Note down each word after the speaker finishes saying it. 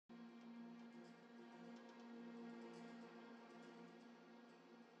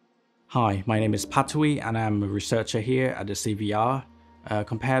Hi, my name is Patawee and I'm a researcher here at the CVR.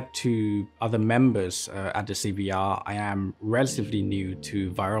 Compared to other members at the CVR, I am relatively new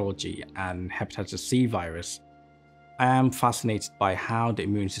to virology and hepatitis C virus. I am fascinated by how the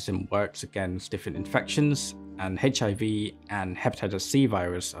immune system works against different infections, and HIV and hepatitis C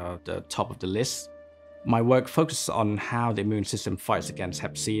virus are the top of the list. My work focuses on how the immune system fights against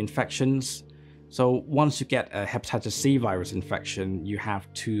hep C infections. So once you get a hepatitis C virus infection, you have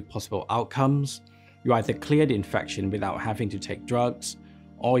two possible outcomes. You either clear the infection without having to take drugs,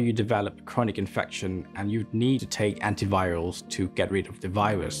 or you develop chronic infection and you need to take antivirals to get rid of the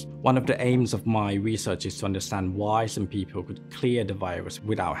virus. One of the aims of my research is to understand why some people could clear the virus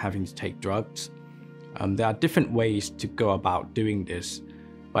without having to take drugs. There are different ways to go about doing this,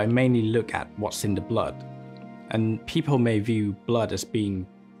 but I mainly look at what's in the blood. And people may view blood as being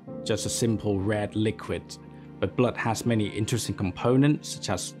just a simple red liquid, but blood has many interesting components such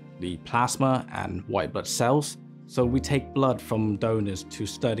as the plasma and white blood cells. So we take blood from donors to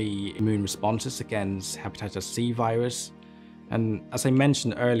study immune responses against hepatitis C virus. And as I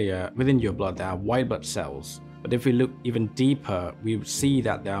mentioned earlier, within your blood there are white blood cells. But if we look even deeper, we would see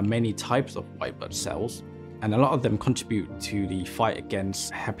that there are many types of white blood cells, and a lot of them contribute to the fight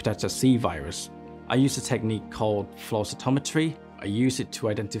against hepatitis C virus. I use a technique called flow cytometry. I use it to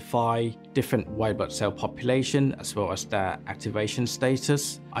identify different white blood cell population as well as their activation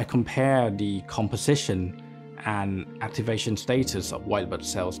status. I compare the composition and activation status of white blood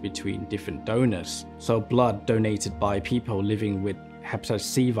cells between different donors. So blood donated by people living with hepatitis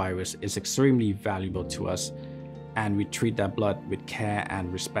C virus is extremely valuable to us, and we treat their blood with care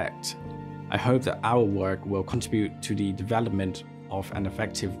and respect. I hope that our work will contribute to the development of an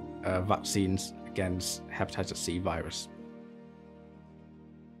effective vaccines against hepatitis C virus.